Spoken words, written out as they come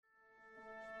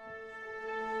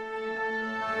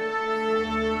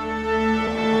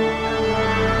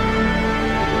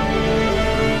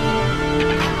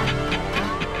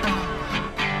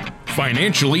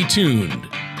Financially Tuned.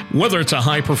 Whether it's a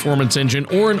high-performance engine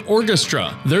or an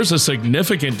orchestra, there's a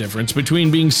significant difference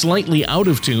between being slightly out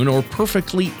of tune or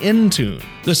perfectly in tune.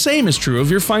 The same is true of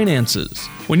your finances.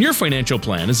 When your financial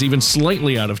plan is even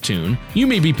slightly out of tune, you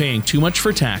may be paying too much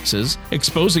for taxes,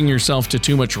 exposing yourself to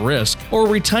too much risk, or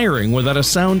retiring without a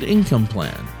sound income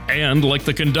plan. And like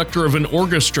the conductor of an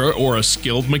orchestra or a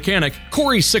skilled mechanic,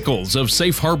 Corey Sickles of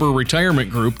Safe Harbor Retirement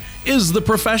Group is the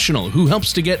professional who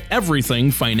helps to get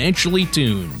everything financially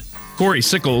tuned. Corey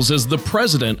Sickles is the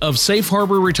president of Safe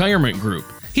Harbor Retirement Group.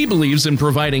 He believes in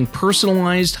providing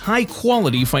personalized,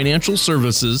 high-quality financial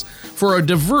services for a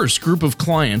diverse group of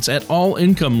clients at all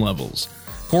income levels.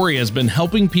 Corey has been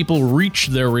helping people reach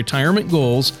their retirement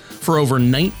goals for over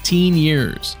 19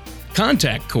 years.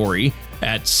 Contact Corey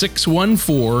at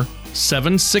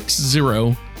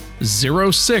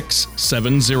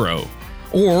 614-760-0670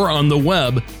 or on the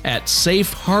web at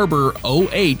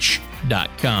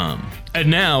safeharboroh.com. And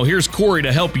now, here's Corey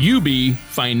to help you be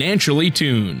financially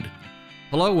tuned.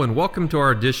 Hello and welcome to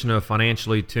our edition of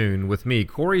Financially Tuned with me,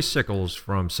 Corey Sickles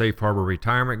from Safe Harbor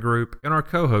Retirement Group, and our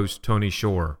co-host, Tony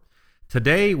Shore.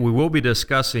 Today, we will be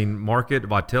discussing market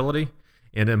volatility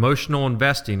and emotional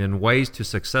investing and ways to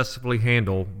successfully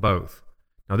handle both.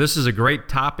 Now, this is a great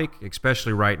topic,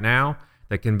 especially right now,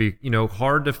 that can be,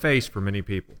 hard to face for many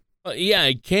people. Yeah,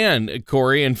 it can,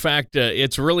 Corey. In fact,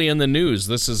 it's really in the news.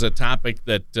 This is a topic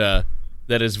that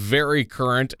is very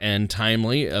current and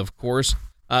timely, of course.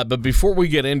 But before we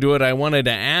get into it, I wanted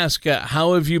to ask,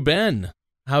 how have you been?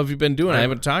 How have you been doing? I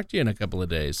haven't talked to you in a couple of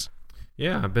days.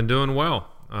 Yeah, I've been doing well.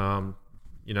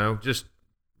 Just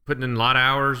putting in a lot of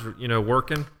hours,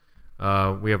 working.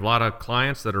 We have a lot of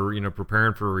clients that are,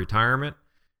 preparing for retirement.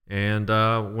 And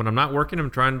when I'm not working, I'm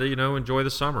trying to, enjoy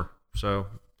the summer. So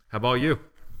how about you?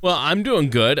 Well, I'm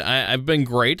doing good. I've been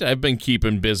great. I've been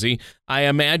keeping busy. I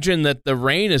imagine that the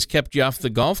rain has kept you off the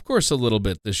golf course a little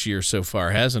bit this year so far,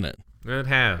 hasn't it? It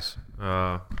has.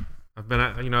 I've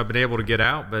been able to get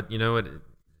out, but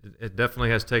it definitely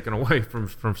has taken away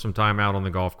from some time out on the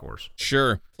golf course.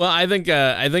 Sure. Well, I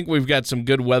think we've got some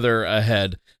good weather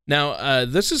ahead. Now,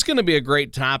 this is going to be a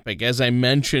great topic. As I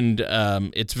mentioned,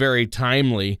 it's very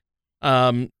timely.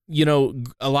 A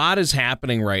lot is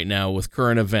happening right now with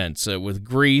current events, with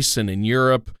Greece and in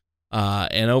Europe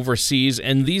and overseas,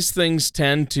 and these things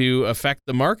tend to affect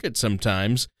the market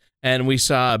sometimes. And we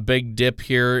saw a big dip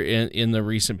here in the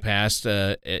recent past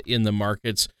in the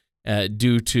markets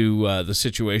due to the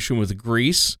situation with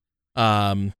Greece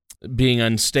being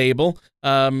unstable.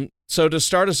 So to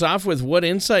start us off with, what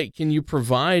insight can you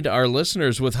provide our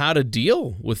listeners with how to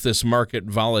deal with this market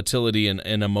volatility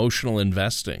and emotional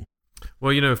investing?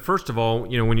 Well, first of all,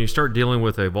 when you start dealing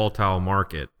with a volatile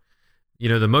market,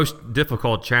 the most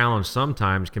difficult challenge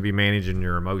sometimes can be managing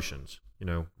your emotions.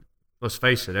 Let's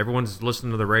face it, everyone's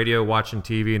listening to the radio, watching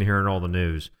TV, and hearing all the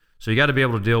news. So you got to be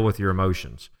able to deal with your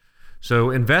emotions.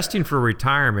 So investing for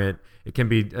retirement, it can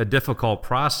be a difficult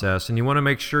process, and you want to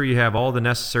make sure you have all the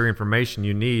necessary information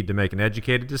you need to make an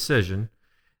educated decision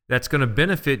that's going to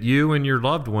benefit you and your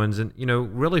loved ones, and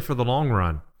really for the long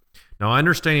run. Now,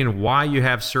 understanding why you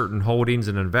have certain holdings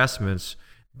and investments,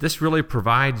 this really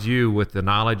provides you with the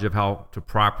knowledge of how to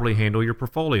properly handle your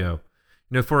portfolio.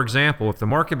 For example, if the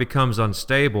market becomes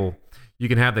unstable, you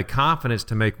can have the confidence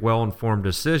to make well-informed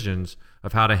decisions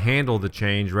of how to handle the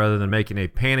change rather than making a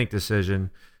panic decision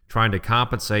trying to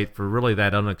compensate for really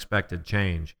that unexpected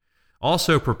change.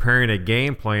 Also, preparing a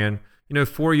game plan,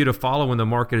 for you to follow when the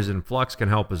market is in flux can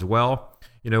help as well,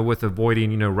 with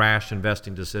avoiding, rash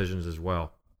investing decisions as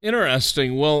well.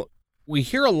 Interesting. Well, we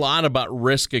hear a lot about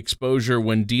risk exposure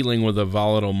when dealing with a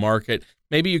volatile market.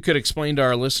 Maybe you could explain to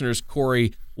our listeners,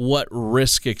 Corey, what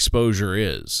risk exposure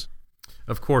is.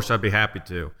 Of course, I'd be happy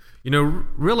to.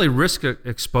 Really risk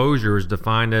exposure is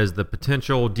defined as the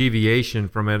potential deviation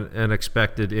from an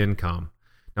expected income.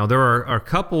 Now, there are a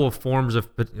couple of forms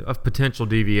of potential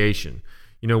deviation.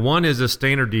 One is a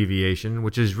standard deviation,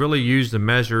 which is really used to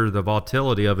measure the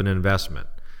volatility of an investment.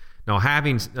 Now,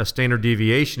 having a standard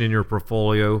deviation in your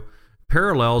portfolio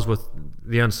parallels with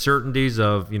the uncertainties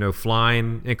of,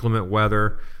 flying, inclement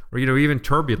weather, or, even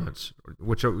turbulence,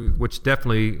 which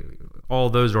definitely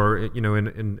all those are,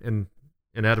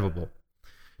 inevitable.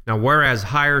 Now, whereas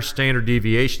higher standard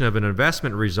deviation of an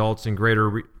investment results in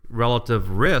greater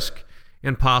relative risk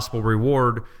and possible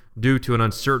reward due to an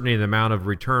uncertainty in the amount of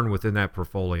return within that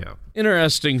portfolio.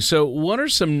 Interesting. So what are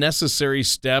some necessary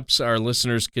steps our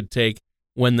listeners could take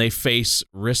when they face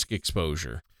risk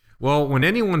exposure? Well, when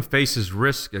anyone faces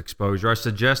risk exposure, I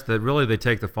suggest that really they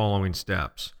take the following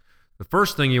steps. The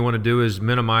first thing you want to do is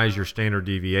minimize your standard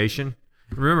deviation.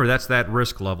 Remember, that's that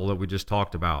risk level that we just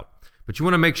talked about. But you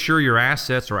want to make sure your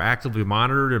assets are actively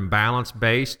monitored and balanced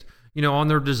based, on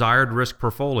their desired risk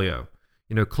portfolio.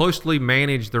 Closely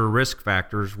manage their risk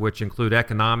factors, which include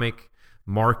economic,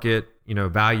 market,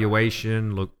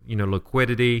 valuation,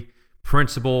 liquidity,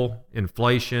 principal,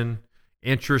 inflation,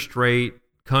 interest rate,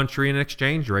 country, and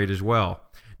exchange rate as well.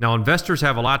 Now, investors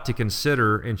have a lot to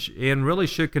consider and really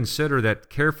should consider that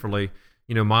carefully,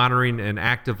 monitoring and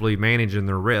actively managing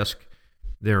their risk,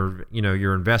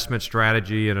 your investment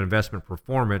strategy and investment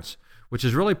performance, which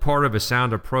is really part of a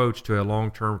sound approach to a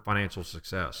long-term financial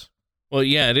success. Well,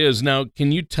 yeah, it is. Now,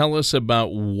 can you tell us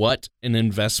about what an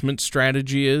investment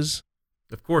strategy is?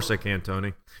 Of course I can,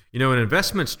 Tony. An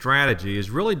investment strategy is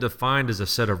really defined as a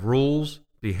set of rules,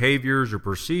 behaviors, or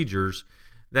procedures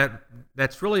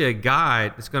that's really a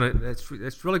guide.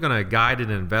 It's really going to guide an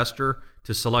investor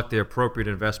to select the appropriate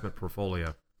investment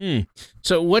portfolio.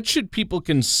 So what should people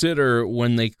consider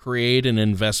when they create an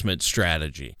investment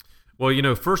strategy?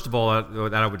 Well, first of all,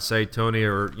 that I would say, Tony,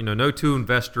 no two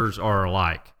investors are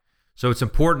alike. So it's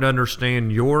important to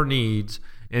understand your needs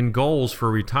and goals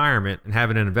for retirement and have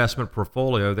an investment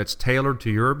portfolio that's tailored to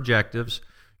your objectives,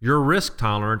 your risk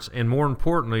tolerance, and more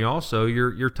importantly, also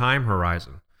your time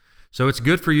horizon. So it's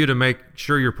good for you to make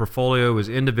sure your portfolio is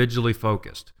individually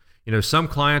focused. Some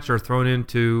clients are thrown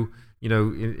into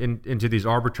into these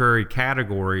arbitrary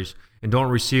categories and don't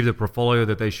receive the portfolio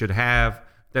that they should have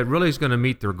that really is going to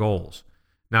meet their goals.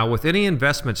 Now, with any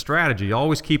investment strategy,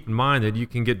 always keep in mind that you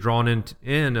can get drawn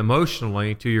in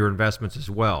emotionally to your investments as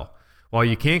well. While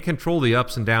you can't control the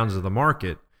ups and downs of the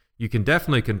market, you can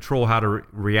definitely control how to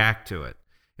react to it.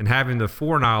 And having the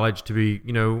foreknowledge to be,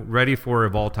 ready for a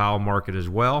volatile market as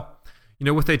well.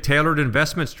 With a tailored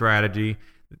investment strategy,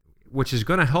 which is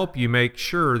going to help you make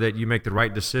sure that you make the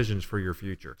right decisions for your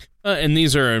future. And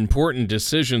these are important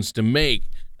decisions to make.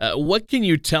 What can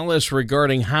you tell us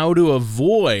regarding how to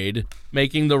avoid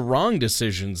making the wrong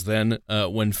decisions then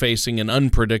when facing an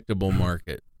unpredictable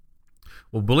market?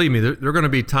 Well, believe me, there are going to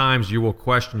be times you will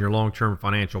question your long-term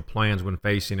financial plans when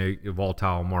facing a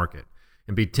volatile market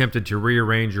and be tempted to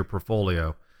rearrange your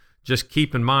portfolio. Just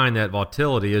keep in mind that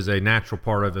volatility is a natural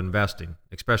part of investing,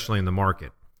 especially in the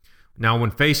market. Now,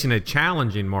 when facing a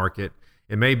challenging market,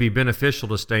 it may be beneficial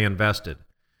to stay invested.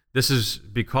 This is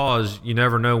because you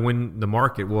never know when the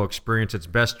market will experience its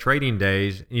best trading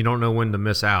days, and you don't know when to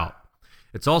miss out.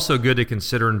 It's also good to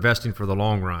consider investing for the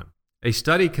long run. A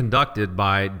study conducted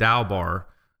by Dalbar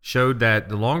showed that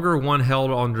the longer one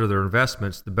held onto their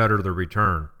investments, the better the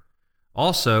return.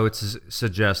 Also, it's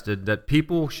suggested that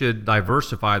people should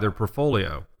diversify their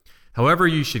portfolio. However,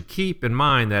 you should keep in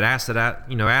mind that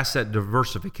asset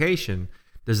diversification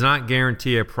does not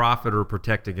guarantee a profit or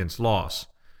protect against loss.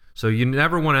 So you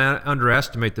never want to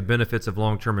underestimate the benefits of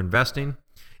long-term investing.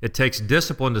 It takes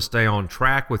discipline to stay on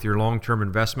track with your long-term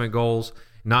investment goals,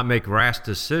 not make rash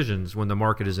decisions when the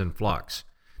market is in flux.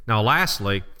 Now,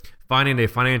 lastly, finding a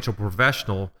financial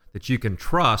professional that you can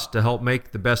trust to help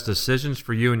make the best decisions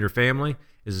for you and your family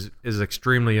is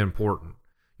extremely important.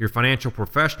 Your financial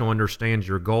professional understands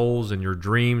your goals and your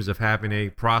dreams of having a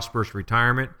prosperous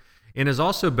retirement and is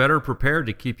also better prepared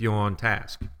to keep you on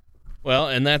task. Well,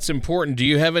 and that's important. Do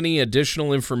you have any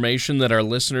additional information that our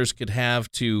listeners could have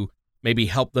to maybe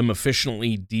help them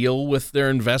efficiently deal with their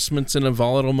investments in a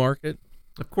volatile market?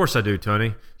 Of course I do,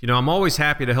 Tony. I'm always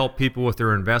happy to help people with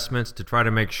their investments to try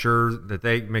to make sure that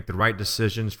they make the right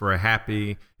decisions for a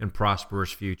happy and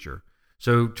prosperous future.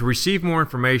 So to receive more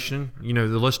information, the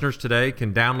listeners today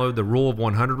can download the Rule of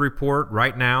 100 report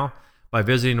right now by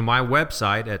visiting my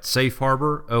website at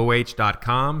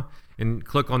safeharboroh.com and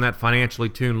click on that financially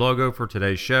tuned logo for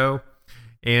today's show.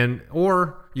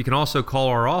 Or you can also call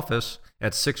our office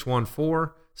at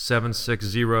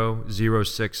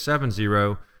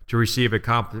 614-760-0670 to receive a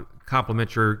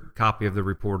complimentary copy of the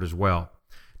report as well.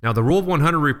 Now, the Rule of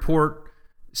 100 report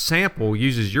sample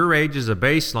uses your age as a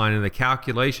baseline in the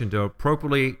calculation to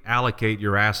appropriately allocate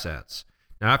your assets.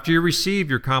 Now, after you receive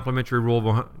your complimentary Rule of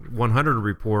 100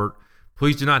 report,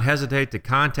 please do not hesitate to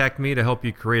contact me to help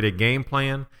you create a game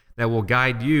plan that will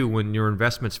guide you when your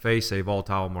investments face a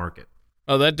volatile market.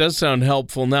 Oh, that does sound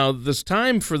helpful. Now, this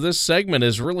time for this segment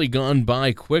has really gone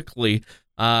by quickly.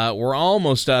 We're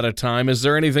almost out of time. Is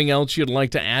there anything else you'd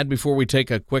like to add before we take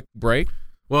a quick break?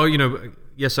 Well,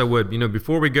 yes, I would.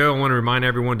 Before we go, I want to remind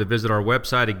everyone to visit our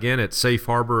website again at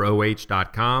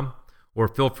safeharboroh.com, or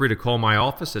feel free to call my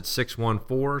office at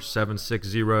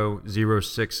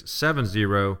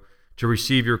 614-760-0670 to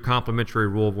receive your complimentary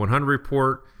Rule of 100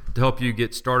 report to help you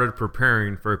get started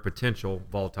preparing for a potential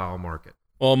volatile market.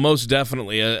 Well, most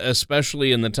definitely,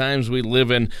 especially in the times we live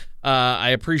in. I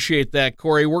appreciate that,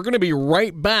 Corey. We're going to be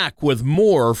right back with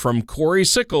more from Corey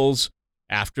Sickles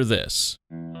after this.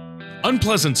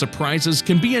 Unpleasant surprises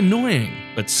can be annoying,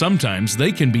 but sometimes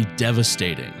they can be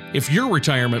devastating. If your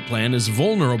retirement plan is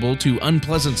vulnerable to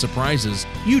unpleasant surprises,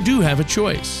 you do have a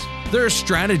choice. There are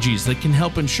strategies that can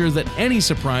help ensure that any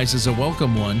surprise is a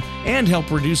welcome one and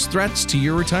help reduce threats to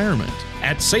your retirement.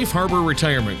 At Safe Harbor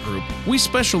Retirement Group, we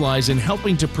specialize in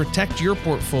helping to protect your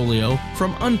portfolio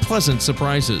from unpleasant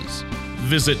surprises.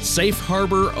 Visit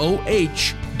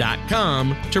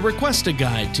safeharboroh.com to request a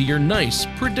guide to your nice,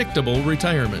 predictable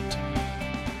retirement.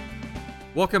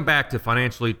 Welcome back to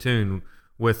Financially Tuned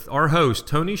with our host,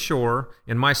 Tony Shore,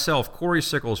 and myself, Corey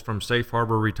Sickles from Safe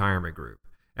Harbor Retirement Group.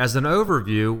 As an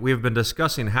overview, we have been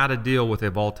discussing how to deal with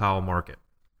a volatile market.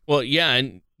 Well, yeah,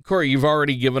 and Corey, you've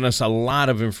already given us a lot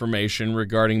of information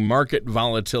regarding market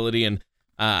volatility and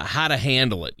how to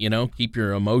handle it, keep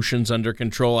your emotions under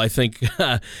control. I think,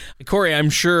 Corey, I'm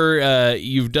sure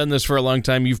you've done this for a long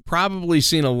time. You've probably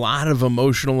seen a lot of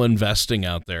emotional investing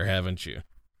out there, haven't you?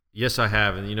 Yes, I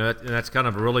have. And, that's kind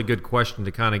of a really good question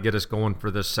to kind of get us going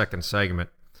for this second segment.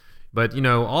 But,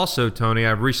 also, Tony,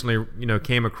 I've recently,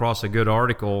 came across a good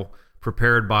article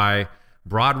prepared by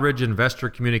Broadridge Investor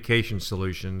Communication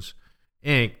Solutions,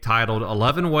 Inc., titled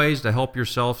 11 Ways to Help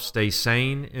Yourself Stay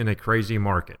Sane in a Crazy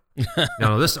Market.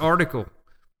 Now, this article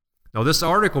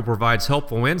provides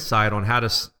helpful insight on how to,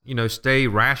 stay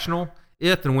rational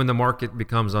if and when the market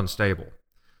becomes unstable.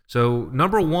 So,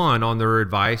 number one on their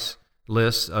advice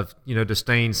list of, to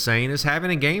staying sane is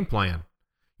having a game plan.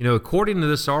 According to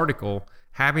this article,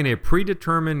 having a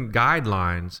predetermined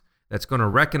guidelines that's going to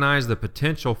recognize the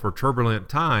potential for turbulent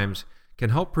times can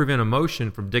help prevent emotion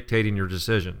from dictating your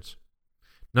decisions.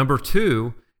 Number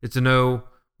two is to know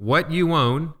what you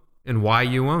own and why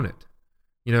you own it.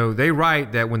 They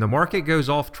write that when the market goes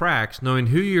off tracks, knowing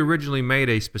who you originally made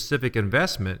a specific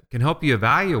investment can help you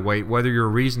evaluate whether your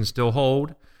reasons still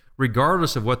hold,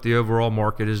 regardless of what the overall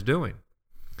market is doing.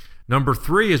 Number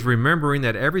three is remembering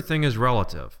that everything is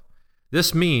relative.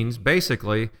 This means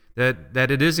basically that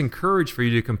it is encouraged for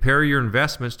you to compare your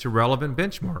investments to relevant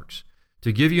benchmarks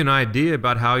to give you an idea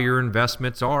about how your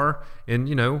investments are and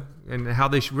how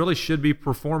they really should be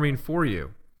performing for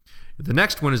you. The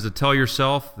next one is to tell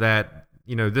yourself that,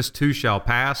 this too shall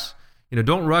pass.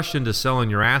 Don't rush into selling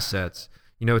your assets.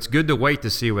 It's good to wait to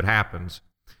see what happens.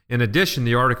 In addition,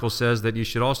 the article says that you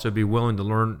should also be willing to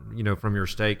learn, from your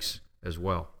mistakes as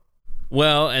well.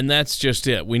 Well, and that's just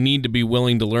it. We need to be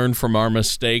willing to learn from our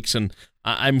mistakes, and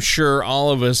I'm sure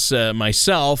all of us,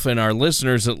 myself and our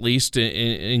listeners at least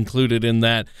included in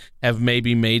that, have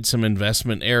maybe made some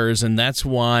investment errors, and that's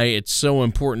why it's so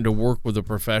important to work with a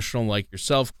professional like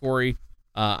yourself, Corey.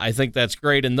 I think that's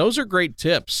great, and those are great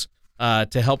tips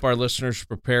to help our listeners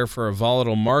prepare for a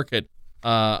volatile market.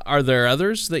 Are there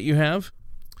others that you have?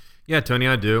 Yeah, Tony,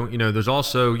 I do. There's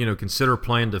also, consider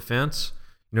planned defense.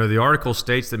 The article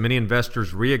states that many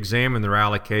investors re-examine their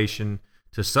allocation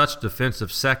to such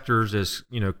defensive sectors as,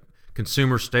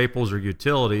 consumer staples or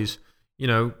utilities.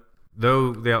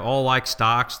 Though they all like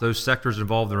stocks, those sectors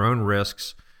involve their own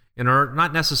risks and are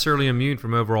not necessarily immune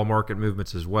from overall market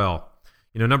movements as well.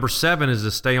 Number 7 is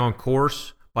to stay on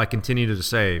course by continuing to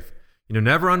save.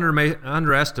 Never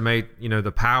underestimate,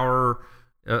 the power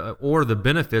or the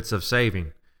benefits of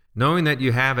saving. Knowing that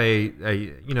you have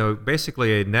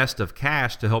basically a nest of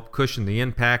cash to help cushion the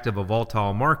impact of a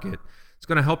volatile market, it's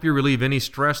going to help you relieve any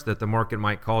stress that the market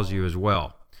might cause you as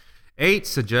well. 8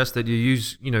 suggests that you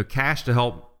use, cash to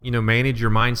help, manage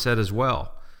your mindset as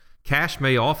well. Cash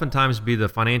may oftentimes be the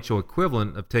financial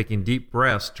equivalent of taking deep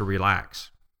breaths to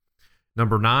relax.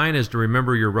 Number 9 is to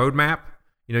remember your roadmap.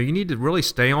 You need to really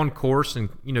stay on course and,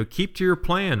 keep to your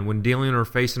plan when dealing or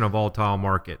facing a volatile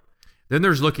market. Then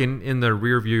there's looking in the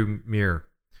rearview mirror.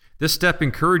 This step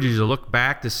encourages you to look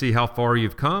back to see how far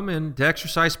you've come and to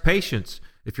exercise patience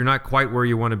if you're not quite where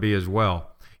you want to be as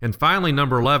well. And finally,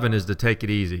 number 11 is to take it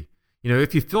easy.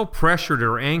 If you feel pressured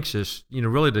or anxious,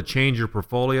 really to change your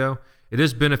portfolio, it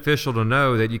is beneficial to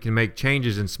know that you can make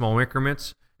changes in small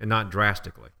increments and not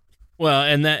drastically. Well,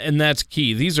 and that's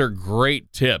key. These are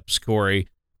great tips, Corey,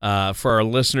 for our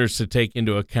listeners to take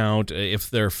into account if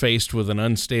they're faced with an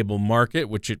unstable market,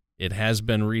 which it has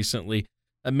been recently.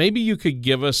 Maybe you could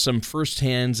give us some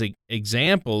firsthand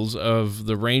examples of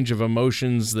the range of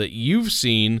emotions that you've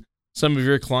seen some of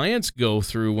your clients go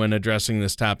through when addressing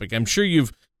this topic. I'm sure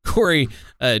you've, Corey,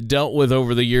 dealt with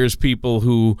over the years people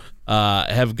who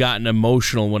have gotten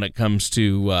emotional when it comes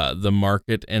to the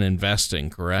market and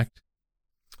investing, correct?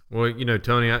 Well,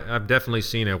 Tony, I've definitely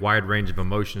seen a wide range of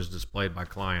emotions displayed by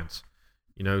clients.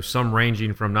 Some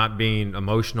ranging from not being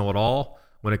emotional at all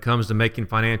when it comes to making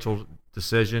financial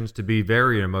decisions to be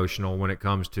very emotional when it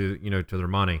comes to, to their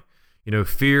money.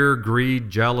 Fear, greed,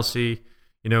 jealousy,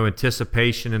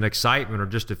 anticipation and excitement are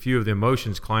just a few of the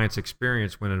emotions clients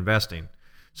experience when investing.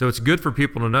 So it's good for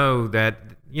people to know that,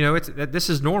 that this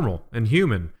is normal and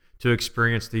human to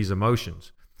experience these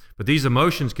emotions. But these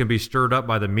emotions can be stirred up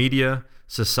by the media,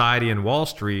 society, and Wall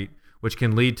Street, which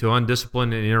can lead to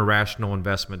undisciplined and irrational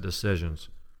investment decisions.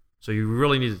 So you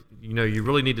really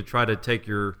need to try to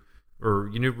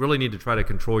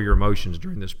control your emotions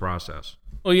during this process.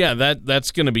 Well, yeah,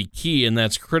 that's going to be key, and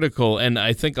that's critical. And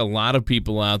I think a lot of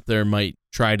people out there might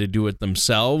try to do it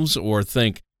themselves or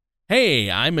think,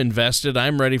 hey, I'm invested,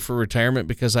 I'm ready for retirement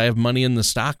because I have money in the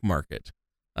stock market.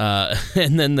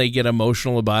 And then they get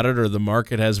emotional about it, or the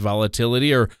market has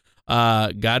volatility, or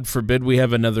God forbid we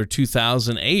have another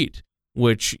 2008,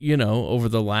 which, over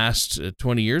the last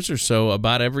 20 years or so,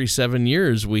 about every 7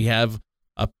 years, we have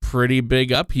a pretty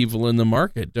big upheaval in the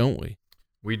market, don't we?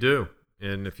 We do.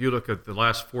 And if you look at the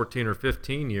last 14 or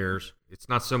 15 years, it's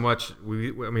not so much,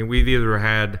 we've either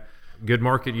had good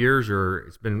market years or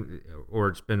it's been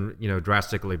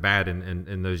drastically bad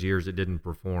in those years it didn't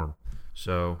perform.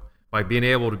 So by being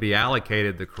able to be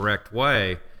allocated the correct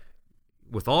way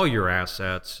with all your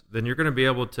assets, then you're going to be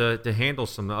able to handle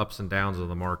some of the ups and downs of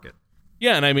the market.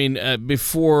 Yeah, and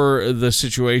before the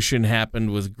situation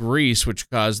happened with Greece,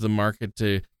 which caused the market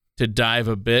to dive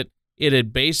a bit, it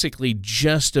had basically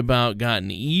just about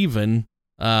gotten even.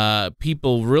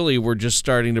 People really were just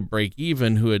starting to break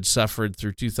even who had suffered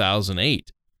through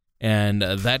 2008. And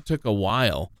that took a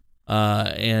while.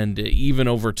 And even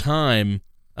over time,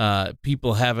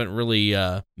 people haven't really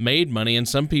made money, and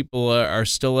some people are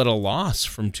still at a loss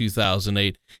from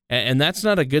 2008. And that's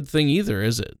not a good thing either,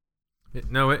 is it?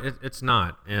 No, it's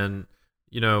not. And,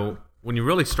 when you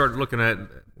really start looking at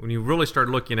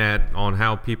on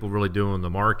how people really do in the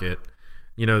market,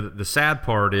 the sad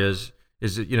part is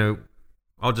that,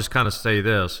 I'll just kind of say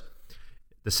this.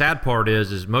 The sad part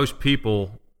is most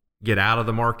people get out of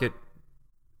the market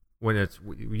when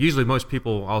usually most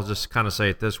people, I'll just kind of say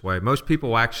it this way. Most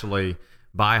people actually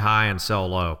buy high and sell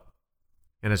low.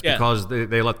 And it's because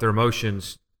they let their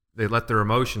emotions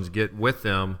get with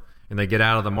them and they get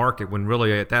out of the market when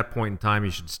really at that point in time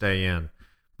you should stay in.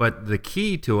 But the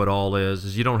key to it all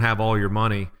is you don't have all your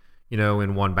money,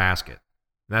 in one basket.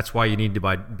 That's why you need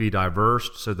to be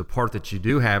diverse. So the part that you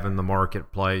do have in the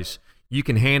marketplace, you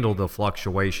can handle the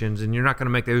fluctuations, and you're not going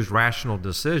to make those rational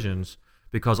decisions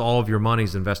because all of your money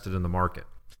is invested in the market.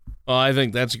 Well, I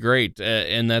think that's great,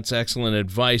 and that's excellent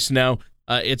advice. Now,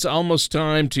 it's almost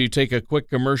time to take a quick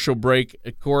commercial break.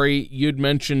 Corey, you'd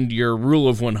mentioned your Rule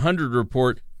of 100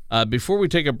 report. Before we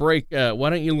take a break, why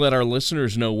don't you let our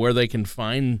listeners know where they can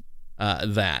find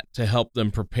that to help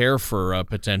them prepare for a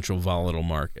potential volatile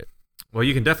market? Well,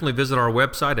 you can definitely visit our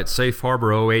website at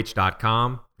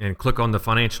safeharboroh.com and click on the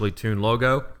Financially Tuned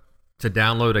logo to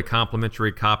download a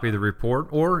complimentary copy of the report,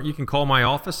 or you can call my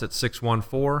office at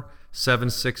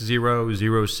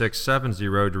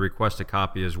 614-760-0670 to request a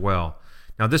copy as well.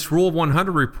 Now, this Rule of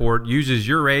 100 report uses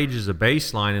your age as a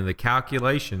baseline in the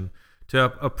calculation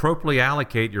to appropriately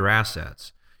allocate your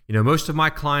assets. Most of my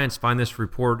clients find this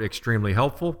report extremely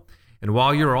helpful. And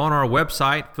while you're on our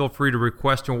website, feel free to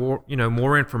request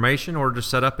more information or to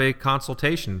set up a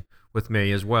consultation with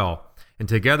me as well. And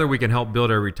together we can help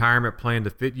build a retirement plan to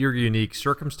fit your unique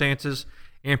circumstances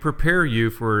and prepare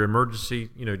you for an emergency,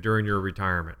 during your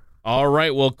retirement. All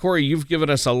right. Well, Corey, you've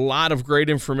given us a lot of great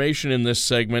information in this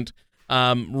segment.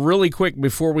 Really quick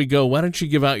before we go, why don't you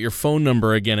give out your phone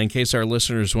number again in case our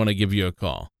listeners want to give you a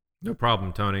call? No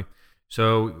problem, Tony.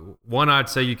 So one, I'd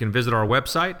say you can visit our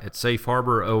website at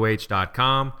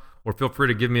safeharboroh.com, or feel free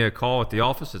to give me a call at the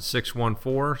office at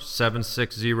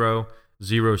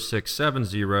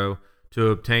 614-760-0670 to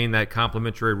obtain that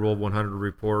complimentary Rule 100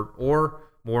 report, or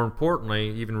more importantly,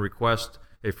 even request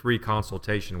a free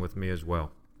consultation with me as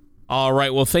well. All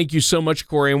right. Well, thank you so much,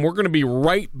 Corey. And we're going to be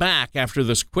right back after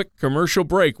this quick commercial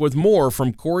break with more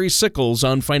from Corey Sickles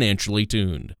on Financially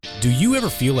Tuned. Do you ever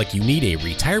feel like you need a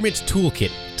retirement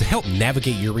toolkit to help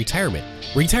navigate your retirement?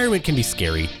 Retirement can be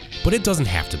scary, but it doesn't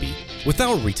have to be. With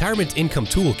our Retirement Income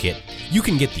Toolkit, you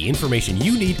can get the information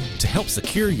you need to help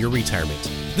secure your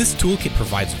retirement. This toolkit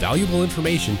provides valuable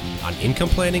information on income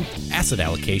planning, asset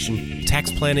allocation,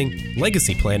 tax planning,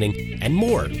 legacy planning, and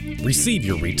more. Receive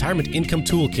your Retirement Income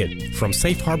Toolkit from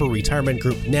Safe Harbor Retirement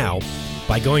Group now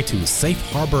by going to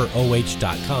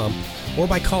safeharboroh.com or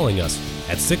by calling us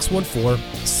at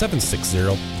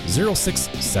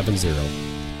 614-760-0670.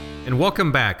 And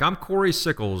welcome back. I'm Corey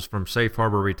Sickles from Safe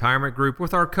Harbor Retirement Group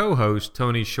with our co-host,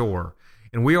 Tony Shore.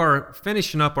 And we are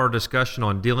finishing up our discussion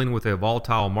on dealing with a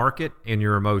volatile market and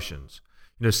your emotions.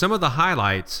 Some of the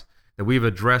highlights that we've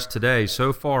addressed today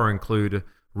so far include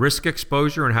risk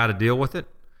exposure and how to deal with it,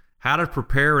 how to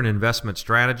prepare an investment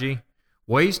strategy,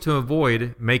 ways to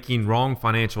avoid making wrong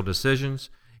financial decisions,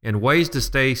 and ways to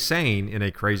stay sane in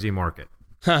a crazy market.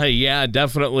 Yeah,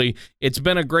 definitely. It's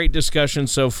been a great discussion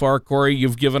so far, Corey.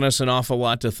 You've given us an awful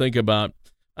lot to think about.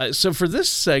 So for this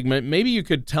segment, maybe you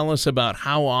could tell us about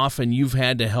how often you've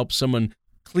had to help someone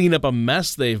clean up a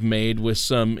mess they've made with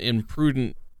some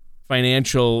imprudent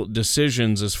financial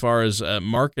decisions as far as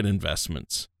market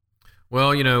investments.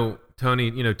 Well,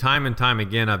 Tony, time and time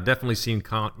again, I've definitely seen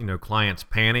clients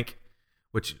panic,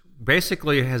 which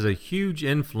basically has a huge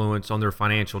influence on their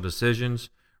financial decisions,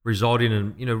 resulting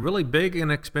in really big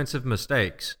and expensive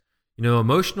mistakes.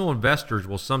 Emotional investors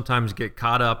will sometimes get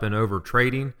caught up in over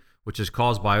trading, which is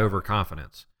caused by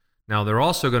overconfidence. Now,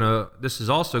 this is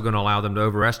also going to allow them to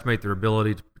overestimate their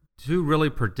ability to really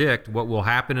predict what will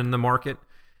happen in the market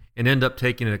and end up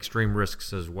taking extreme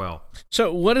risks as well.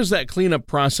 So what does that cleanup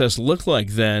process look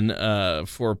like then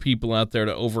for people out there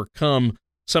to overcome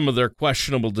some of their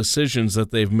questionable decisions that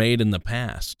they've made in the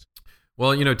past?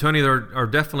 Well, Tony, there are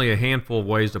definitely a handful of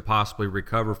ways to possibly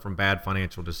recover from bad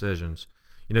financial decisions.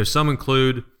 Some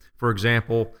include, for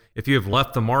example, if you have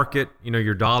left the market,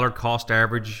 your dollar cost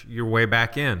average your way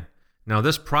back in. Now,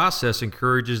 this process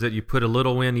encourages that you put a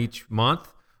little in each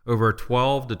month over a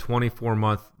 12 to 24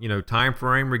 month, time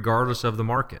frame, regardless of the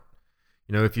market.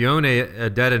 If you own a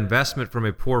debt investment from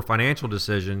a poor financial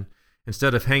decision,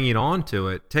 instead of hanging on to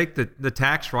it, take the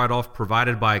tax write-off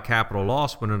provided by a capital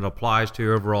loss when it applies to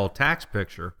your overall tax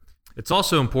picture. It's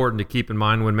also important to keep in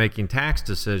mind when making tax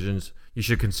decisions, you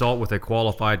should consult with a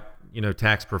qualified,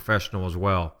 tax professional as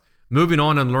well. Moving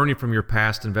on and learning from your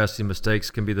past investing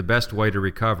mistakes can be the best way to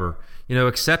recover.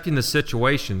 Accepting the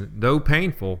situation, though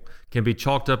painful, can be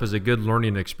chalked up as a good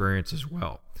learning experience as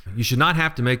well. You should not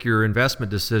have to make your investment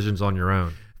decisions on your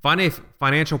own. Find a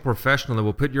financial professional that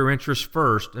will put your interests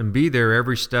first and be there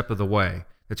every step of the way.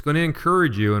 It's going to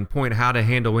encourage you and point how to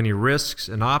handle any risks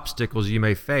and obstacles you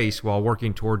may face while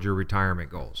working towards your retirement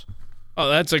goals. Oh,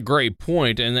 that's a great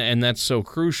point, and that's so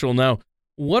crucial. Now,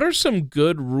 what are some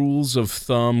good rules of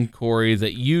thumb, Corey,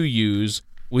 that you use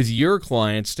with your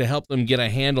clients to help them get a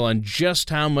handle on just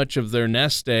how much of their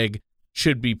nest egg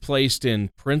should be placed in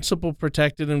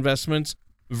principal-protected investments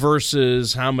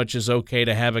versus how much is okay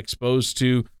to have exposed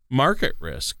to market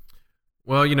risk?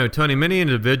 Well, Tony, many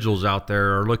individuals out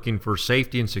there are looking for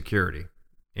safety and security.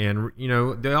 And,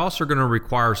 they also are going to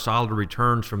require solid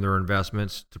returns from their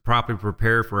investments to properly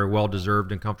prepare for a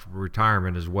well-deserved and comfortable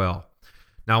retirement as well.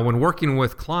 Now, when working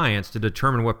with clients to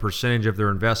determine what percentage of their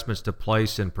investments to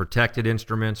place in protected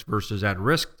instruments versus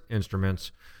at-risk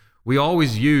instruments, we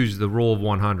always use the rule of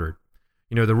 100.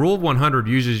 The rule of 100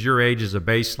 uses your age as a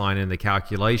baseline in the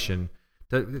calculation.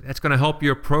 That's going to help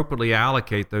you appropriately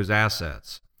allocate those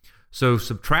assets. So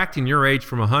subtracting your age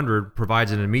from 100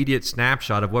 provides an immediate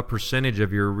snapshot of what percentage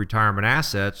of your retirement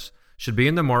assets should be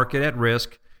in the market at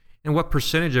risk and what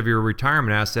percentage of your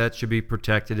retirement assets should be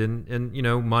protected in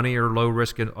money or low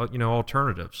risk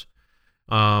alternatives.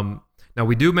 Now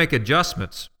we do make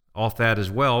adjustments off that as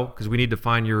well because we need to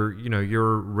find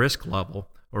your risk level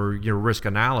or your risk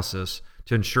analysis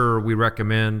to ensure we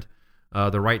recommend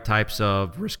the right types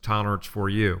of risk tolerance for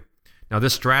you. Now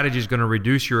this strategy is going to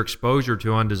reduce your exposure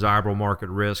to undesirable market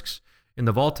risks and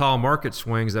the volatile market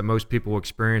swings that most people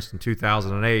experienced in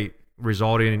 2008,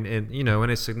 resulting in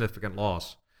a significant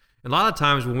loss. A lot of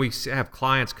times when we have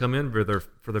clients come in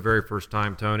for the very first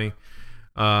time, Tony,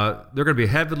 they're going to be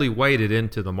heavily weighted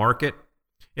into the market.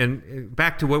 And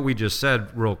back to what we just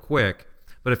said real quick,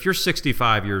 but if you're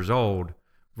 65 years old,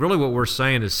 really what we're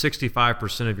saying is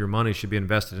 65% of your money should be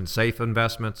invested in safe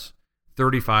investments,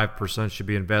 35% should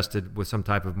be invested with some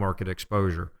type of market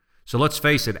exposure. So let's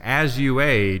face it, as you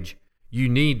age, you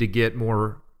need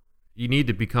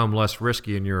to become less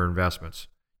risky in your investments.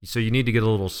 So you need to get a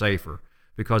little safer.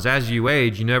 Because as you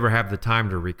age, you never have the time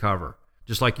to recover.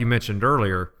 Just like you mentioned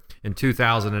earlier, in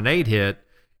 2008 hit,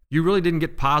 you really didn't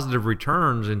get positive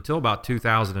returns until about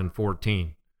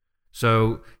 2014.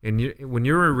 So when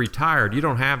you're retired, you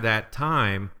don't have that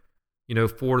time,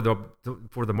 for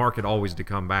the market always to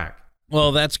come back.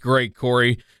 Well, that's great,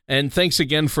 Corey. And thanks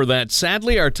again for that.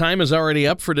 Sadly, our time is already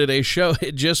up for today's show.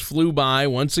 It just flew by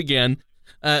once again.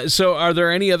 So are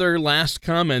there any other last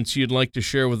comments you'd like to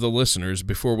share with the listeners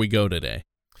before we go today?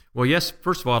 Well, yes.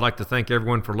 First of all, I'd like to thank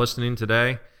everyone for listening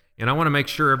today. And I want to make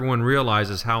sure everyone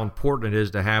realizes how important it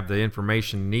is to have the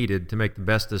information needed to make the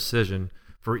best decision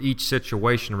for each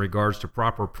situation in regards to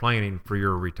proper planning for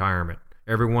your retirement.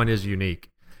 Everyone is unique.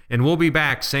 And we'll be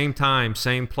back same time,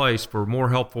 same place for more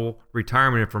helpful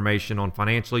retirement information on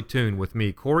Financially Tuned with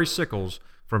me, Corey Sickles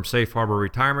from Safe Harbor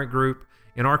Retirement Group,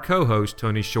 and our co-host,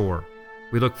 Tony Shore.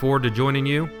 We look forward to joining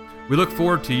you. We look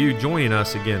forward to you joining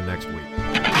us again next week.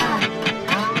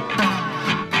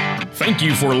 Thank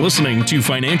you for listening to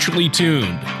Financially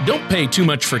Tuned. Don't pay too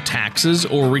much for taxes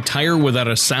or retire without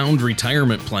a sound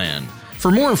retirement plan.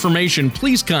 For more information,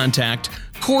 please contact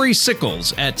Corey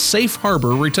Sickles at Safe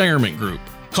Harbor Retirement Group.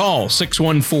 Call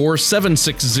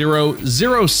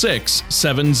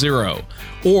 614-760-0670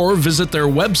 or visit their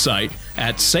website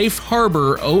at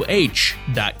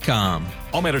safeharboroh.com.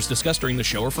 All matters discussed during the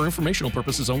show are for informational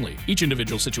purposes only. Each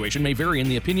individual situation may vary,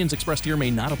 and the opinions expressed here may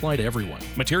not apply to everyone.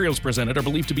 Materials presented are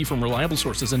believed to be from reliable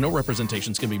sources, and no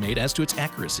representations can be made as to its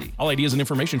accuracy. All ideas and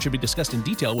information should be discussed in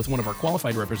detail with one of our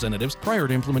qualified representatives prior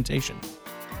to implementation.